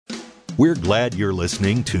We're glad you're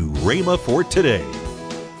listening to Rhema for Today.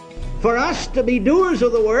 For us to be doers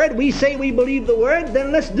of the Word, we say we believe the Word,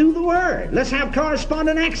 then let's do the Word. Let's have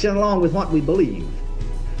corresponding action along with what we believe.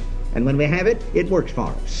 And when we have it, it works for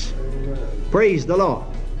us. Praise the Lord.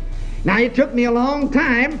 Now, it took me a long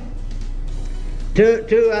time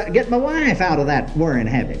to get my wife out of that worrying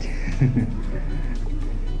habit.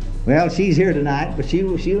 Well, she's here tonight, but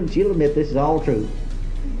she'll admit this is all true.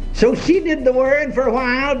 So she did the Word for a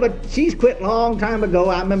while, but she's quit a long time ago.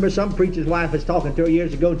 I remember some preacher's wife was talking to her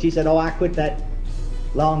years ago, and she said, "Oh, I quit that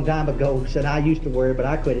long time ago." Said, "I used to worry, but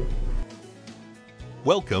I quit it."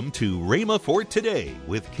 Welcome to Rhema for Today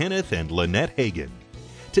with Kenneth and Lynette Hagin.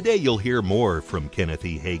 Today you'll hear more from Kenneth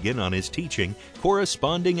E. Hagin on his teaching,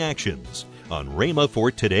 Corresponding Actions, on Rhema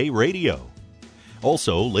for Today Radio.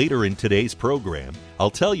 Also, later in today's program,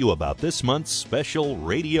 I'll tell you about this month's special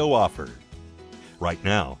radio offer. Right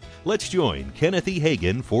now, let's join Kenneth E.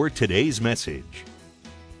 Hagin for today's message.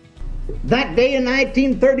 That day in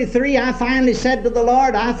 1933, I finally said to the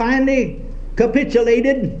Lord, I finally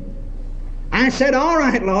capitulated. I said, "All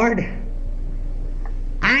right, Lord,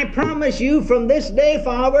 I promise you from this day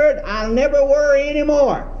forward, I'll never worry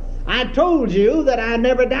anymore. I told you that I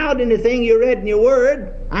never doubt anything you read in your Word.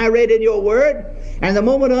 I read in your Word, and the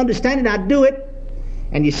moment I understand it, I'd do it."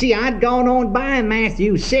 And you see, I'd gone on by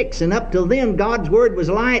Matthew 6, and up till then, God's Word was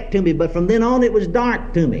light to me, but from then on, it was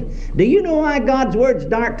dark to me. Do you know why God's Word's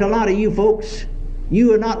dark to a lot of you folks?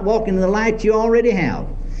 You are not walking in the light you already have.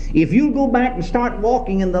 If you go back and start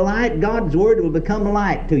walking in the light, God's Word will become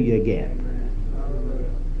light to you again.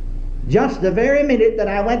 Just the very minute that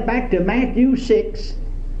I went back to Matthew 6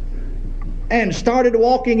 and started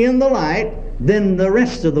walking in the light, then the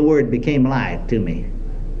rest of the Word became light to me.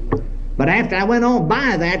 But after I went on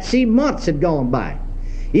by that, see, months had gone by.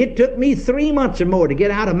 It took me 3 months or more to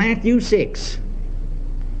get out of Matthew 6.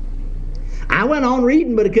 I went on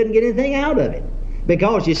reading, but I couldn't get anything out of it.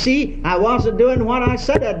 Because, you see, I wasn't doing what I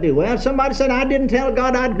said I'd do. Well, somebody said, "I didn't tell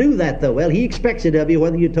God I'd do that, though." Well, He expects it of you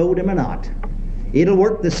whether you told Him or not. It'll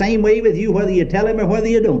work the same way with you whether you tell Him or whether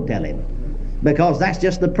you don't tell Him. Because that's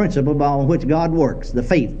just the principle on which God works, the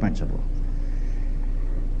faith principle.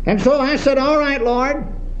 And so I said, "All right, Lord,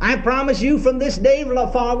 I promise you from this day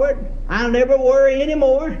forward, I'll never worry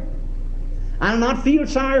anymore. I'll not feel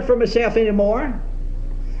sorry for myself anymore.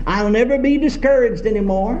 I'll never be discouraged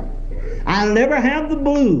anymore. I'll never have the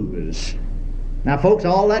blues." Now, folks,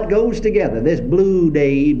 all that goes together. This blue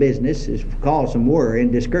day business is caused some worry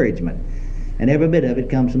and discouragement. And every bit of it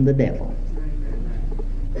comes from the devil.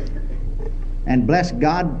 And bless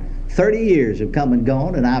God, 30 years have come and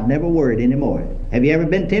gone, and I've never worried anymore. Have you ever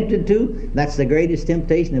been tempted to? That's the greatest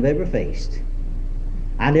temptation I've ever faced.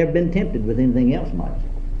 I've never been tempted with anything else much.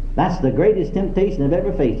 That's the greatest temptation I've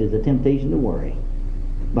ever faced, is the temptation to worry.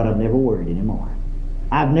 But I've never worried anymore.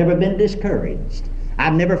 I've never been discouraged.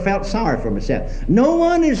 I've never felt sorry for myself. No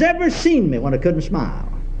one has ever seen me when I couldn't smile.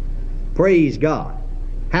 Praise God.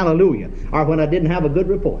 Hallelujah. Or when I didn't have a good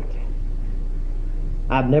report.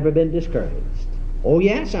 I've never been discouraged. Oh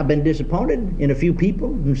yes, I've been disappointed in a few people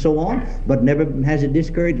and so on, but never has it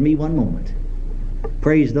discouraged me one moment.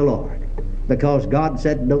 Praise the Lord. Because God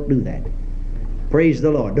said don't do that. Praise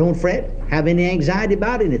the Lord. Don't fret. Have any anxiety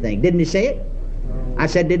about anything. Didn't He say it? I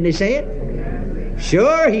said, didn't He say it?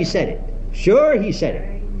 Sure He said it. Sure He said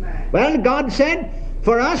it. Well, God said,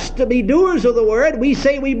 for us to be doers of the Word, we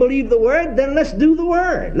say we believe the Word, then let's do the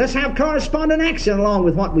Word. Let's have corresponding action along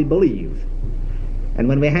with what we believe. And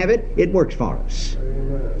when we have it, it works for us.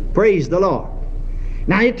 Amen. Praise the Lord.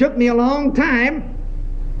 Now, it took me a long time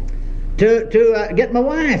to get my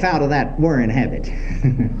wife out of that worrying habit.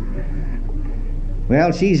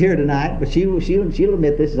 Well, she's here tonight, but she'll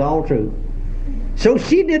admit this is all true. So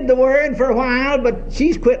she did the Word for a while, but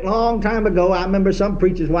she's quit a long time ago. I remember some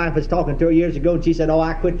preacher's wife was talking to her years ago, and she said, "Oh,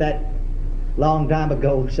 I quit that long time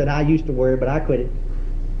ago." Said, "I used to worry, but I quit it."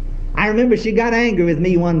 I remember she got angry with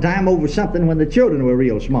me one time over something when the children were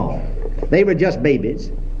real small. They were just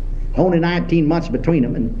babies, only 19 months between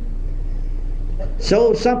them. And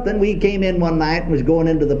so something, we came in one night and was going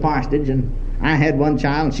into the parsonage, and I had one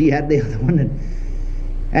child and she had the other one.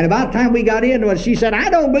 And about the time we got into it, she said, "I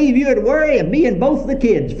don't believe you'd worry if me and both the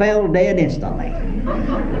kids fell dead instantly."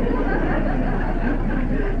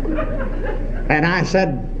 And I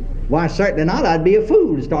said, "Why, certainly not. I'd be a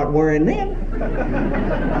fool to start worrying then."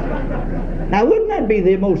 Now, wouldn't that be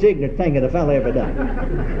the most ignorant thing that a fellow ever done?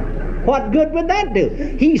 What good would that do?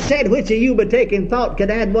 He said, "Which of you by taking thought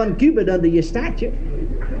could add 1 cubit unto your stature?"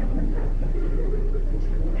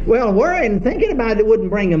 Well, worrying and thinking about it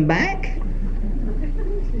wouldn't bring him back.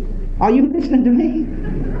 Are you listening to me?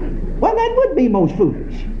 Well, that would be most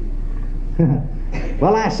foolish.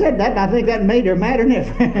 Well, I said that, and I think that made her madder than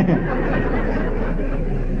ever.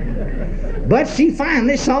 But she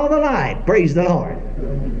finally saw the light. Praise the Lord.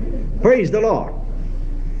 Praise the Lord.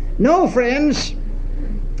 No, friends,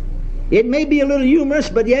 it may be a little humorous,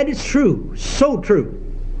 but yet it's true. So true.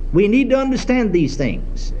 We need to understand these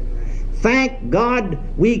things. Thank God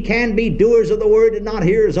we can be doers of the Word and not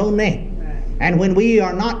hearers only. And when we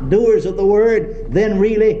are not doers of the Word, then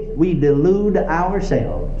really we delude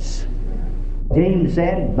ourselves. James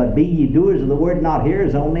said, but be ye doers of the Word, not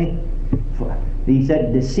hearers only. He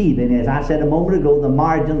said, deceiving. As I said a moment ago, the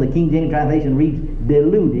margin of the King James translation reads,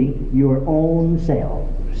 deluding your own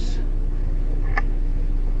selves.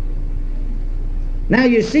 Now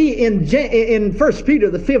you see in 1 Peter,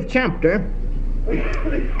 the 5th chapter,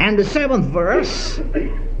 and the 7th verse,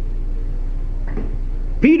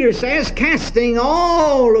 Peter says, casting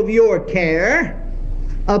all of your care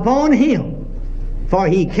upon Him, for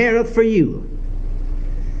He careth for you.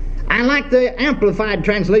 I like the Amplified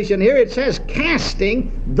translation here. It says,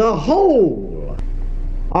 casting the whole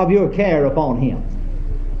of your care upon Him.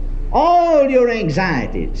 All your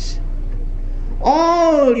anxieties,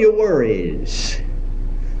 all your worries,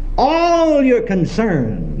 all your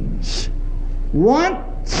concerns,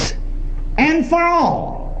 once and for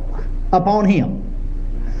all, upon Him.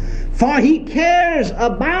 For He cares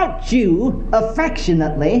about you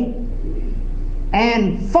affectionately,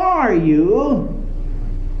 and for you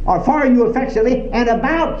affectionately, and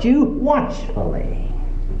about you watchfully.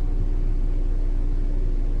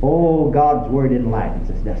 Oh, God's Word enlightens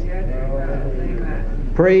us, doesn't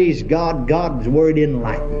it? Praise God, God's Word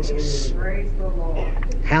enlightens us.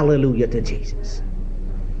 Hallelujah to Jesus.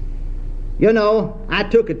 You know, I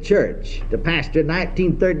took a church to pastor in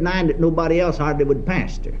 1939 that nobody else hardly would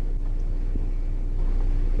pastor.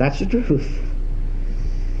 That's the truth.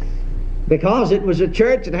 Because it was a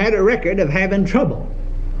church that had a record of having trouble.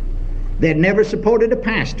 They'd never supported a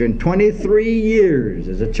pastor in 23 years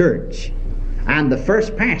as a church. I'm the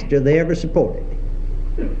first pastor they ever supported.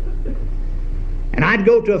 And I'd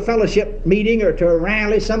go to a fellowship meeting or to a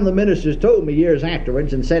rally. Some of the ministers told me years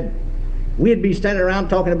afterwards and said, we'd be standing around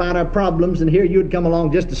talking about our problems, and here you'd come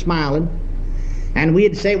along just a-smiling. And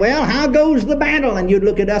we'd say, well, how goes the battle? And you'd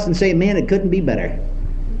look at us and say, man, it couldn't be better.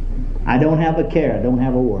 I don't have a care, I don't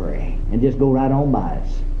have a worry. And just go right on by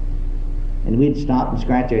us. And we'd stop and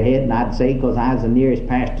scratch our head, and I'd say, because I was the nearest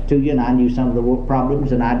pastor to you, and I knew some of the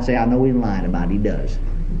problems, and I'd say, I know he's lying about it. He does.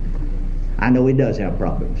 I know he does have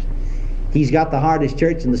problems. He's got the hardest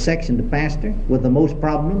church in the section to pastor, with the most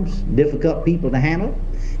problems, difficult people to handle.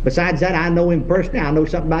 Besides that, I know him personally. I know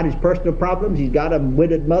something about his personal problems. He's got a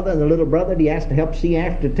widowed mother and a little brother that he has to help see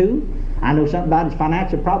after too. I know something about his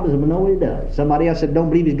financial problems, and I know what he does. Somebody else said, don't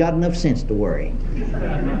believe he's got enough sense to worry.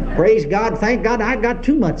 Praise God, thank God I got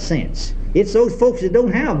too much sense. It's those folks that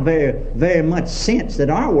don't have very, very much sense that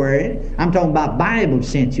are worried. I'm talking about Bible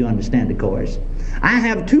sense, you understand, of course. I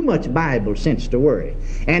have too much Bible sense to worry.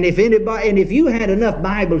 And if you had enough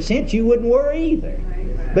Bible sense, you wouldn't worry either.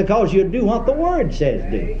 Because you'd do what the Word says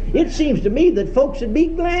do. It seems to me that folks would be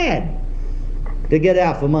glad to get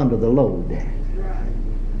out from under the load.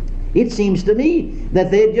 It seems to me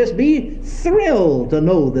that they'd just be thrilled to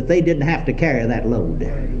know that they didn't have to carry that load.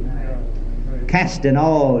 Casting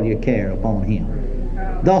all your care upon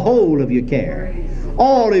Him. The whole of your care.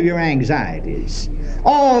 All of your anxieties.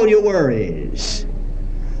 All your worries.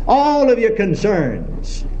 All of your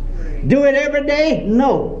concerns. Do it every day?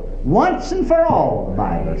 No. Once and for all, the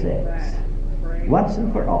Bible says. Once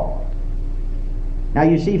and for all. Now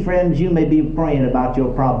you see, friends, you may be praying about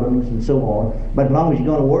your problems and so on, but as long as you're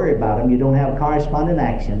going to worry about them, you don't have corresponding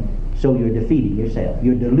action, so you're defeating yourself.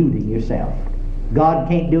 You're deluding yourself. God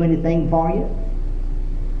can't do anything for you.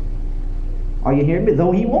 Are you hearing me?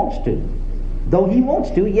 Though He wants to. Though He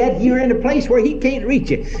wants to, yet you're in a place where He can't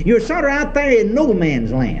reach you. You're sort of out there in no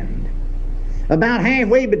man's land. About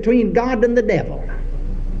halfway between God and the devil.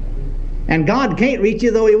 And God can't reach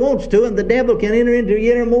you though He wants to, and the devil can enter into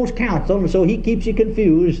your innermost counsel, and so he keeps you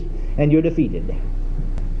confused, and you're defeated.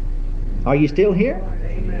 Are you still here?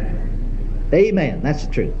 Amen. Amen. That's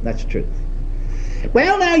the truth. That's the truth.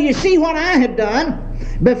 Well, now you see what I had done.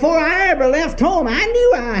 Before I ever left home, I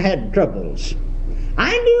knew I had troubles.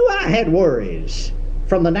 I knew I had worries.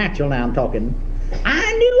 From the natural now I'm talking.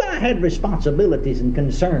 I knew I had responsibilities and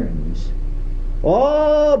concerns.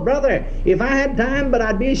 Oh, brother, if I had time, but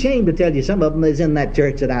I'd be ashamed to tell you some of them is in that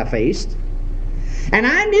church that I faced. And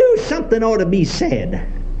I knew something ought to be said.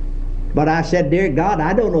 But I said, dear God,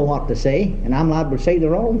 I don't know what to say, and I'm liable to say the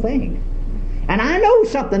wrong thing. And I know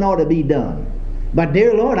something ought to be done. But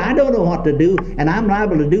dear Lord, I don't know what to do, and I'm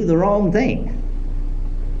liable to do the wrong thing.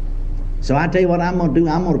 So I tell you what I'm going to do.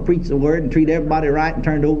 I'm going to preach the word and treat everybody right and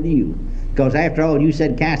turn it over to you. Because after all, you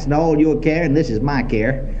said casting all your care, and this is my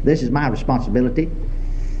care. This is my responsibility.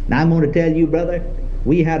 Now I'm going to tell you, brother,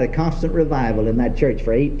 we had a constant revival in that church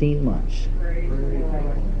for 18 months.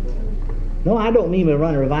 No, I don't mean we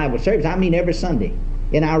run a revival service. I mean every Sunday.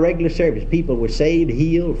 In our regular service, people were saved,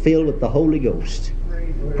 healed, filled with the Holy Ghost.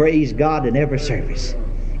 Praise God in every service.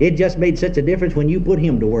 It just made such a difference when you put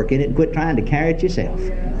Him to work in it and quit trying to carry it yourself.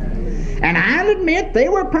 And I'll admit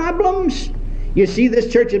there were problems. You see,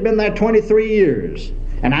 this church had been there 23 years,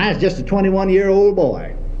 and I was just a 21-year-old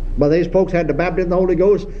boy. But these folks had the baptism of the Holy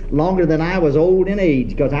Ghost longer than I was old in age,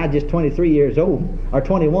 because I was just 23 years old, or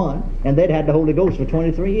 21, and they'd had the Holy Ghost for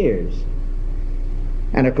 23 years.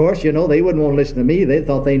 And of course, they wouldn't want to listen to me. They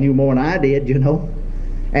thought they knew more than I did,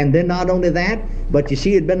 And then not only that, but you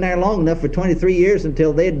see, it'd been there long enough for 23 years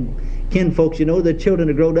until they'd kinfolks, their children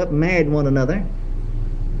had grown up and married one another.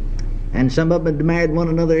 And some of them had married one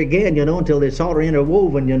another again, until they're sort of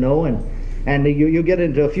interwoven, and you get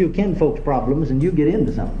into a few kinfolks problems and you get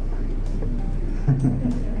into something.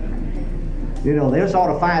 They'll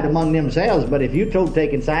sort of fight among themselves, but if you told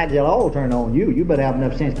taking sides, they'll all turn on you. You better have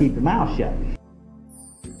enough sense to keep your mouth shut.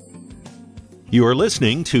 You are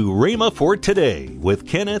listening to Rhema for Today with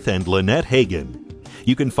Kenneth and Lynette Hagin.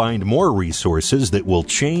 You can find more resources that will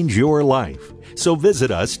change your life. So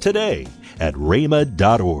visit us today at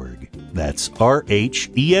rhema.org. That's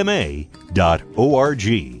RHEMA.org.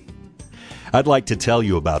 I'd like to tell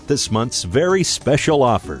you about this month's very special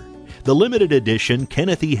offer, the limited edition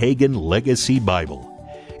Kenneth E. Hagin Legacy Bible.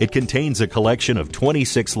 It contains a collection of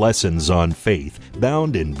 26 lessons on faith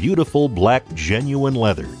bound in beautiful black genuine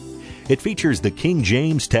leather. It features the King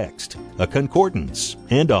James text, a concordance,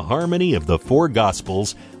 and a harmony of the four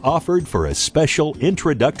Gospels offered for a special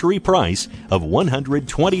introductory price of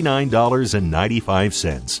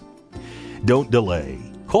 $129.95. Don't delay.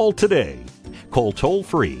 Call today. Call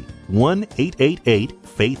toll-free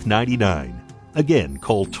 1-888-FAITH-99. Again,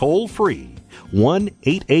 call toll-free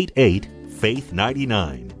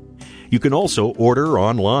 1-888-FAITH-99. You can also order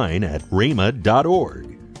online at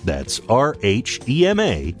rhema.org. That's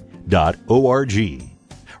RHEMA.org.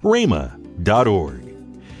 Rhema.org.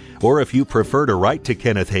 Or if you prefer to write to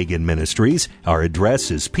Kenneth Hagin Ministries, our address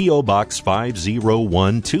is P.O. Box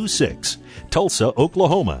 50126, Tulsa,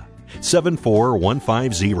 Oklahoma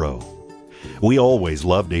 74150. We always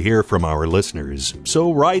love to hear from our listeners,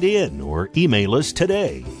 so write in or email us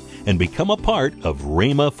today and become a part of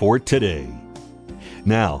Rhema for Today.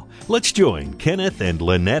 Now, let's join Kenneth and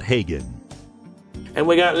Lynette Hagin. And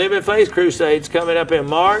we got Living Faith Crusades coming up in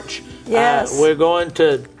March. Yes. We're going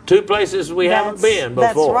to two places we haven't been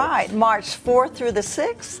before. That's right. March 4th through the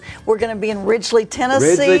 6th. We're going to be in Ridgely,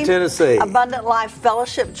 Tennessee. Ridgely, Tennessee. Abundant Life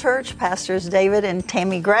Fellowship Church, Pastors David and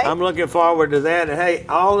Tammy Gray. I'm looking forward to that. And hey,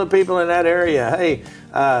 all the people in that area, hey,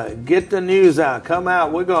 get the news out. Come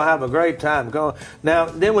out. We're going to have a great time. Now,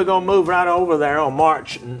 then we're going to move right over there on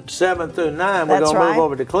March 7th through 9th. We're going to move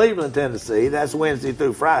over to Cleveland, Tennessee. That's Wednesday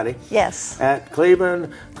through Friday. Yes. At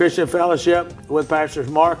Cleveland Christian Fellowship with Pastors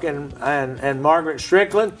Mark and Margaret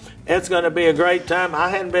Strickland. It's going to be a great time. I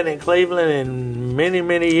hadn't been in Cleveland in many,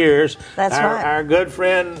 many years. That's right. Our good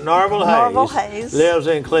friend Norval Hayes lives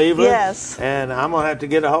in Cleveland. Yes. And I'm going to have to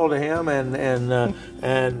get a hold of him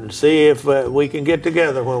and see if we can get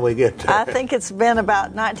together when we get there. I think it's been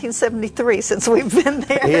about 1973 since we've been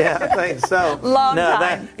there. Yeah, I think so. Long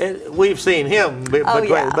time. We've seen him,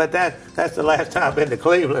 but that's the last time I've been to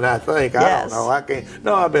Cleveland, I think. Yes. I don't know.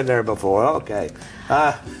 No, I've been there before. Okay.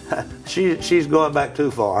 She's going back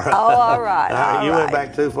too far. Oh, all right. You went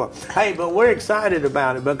back too far. Hey, but we're excited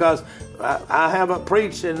about it because I haven't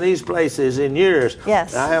preached in these places in years.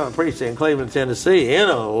 Yes. I haven't preached in Cleveland, Tennessee in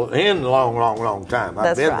a long time.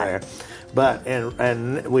 I've been there. But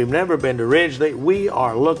and we've never been to Ridgely. We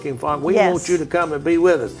are looking for. We want you to come and be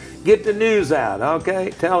with us. Get the news out,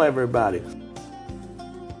 okay? Tell everybody.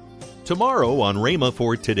 Tomorrow on Rhema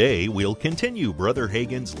for Today, we'll continue Brother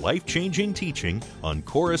Hagin's life-changing teaching on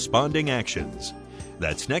corresponding actions.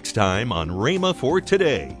 That's next time on Rhema for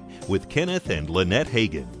Today with Kenneth and Lynette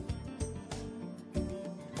Hagin.